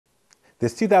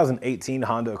This 2018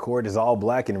 Honda Accord is all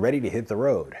black and ready to hit the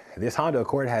road. This Honda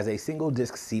Accord has a single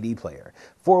disc CD player,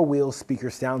 4-wheel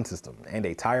speaker sound system, and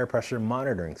a tire pressure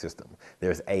monitoring system.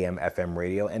 There's AM/FM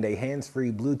radio and a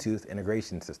hands-free Bluetooth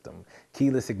integration system,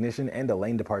 keyless ignition, and a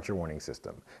lane departure warning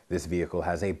system. This vehicle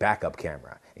has a backup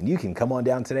camera, and you can come on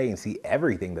down today and see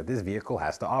everything that this vehicle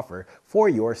has to offer for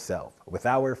yourself with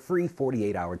our free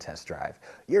 48-hour test drive.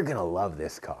 You're gonna love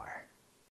this car.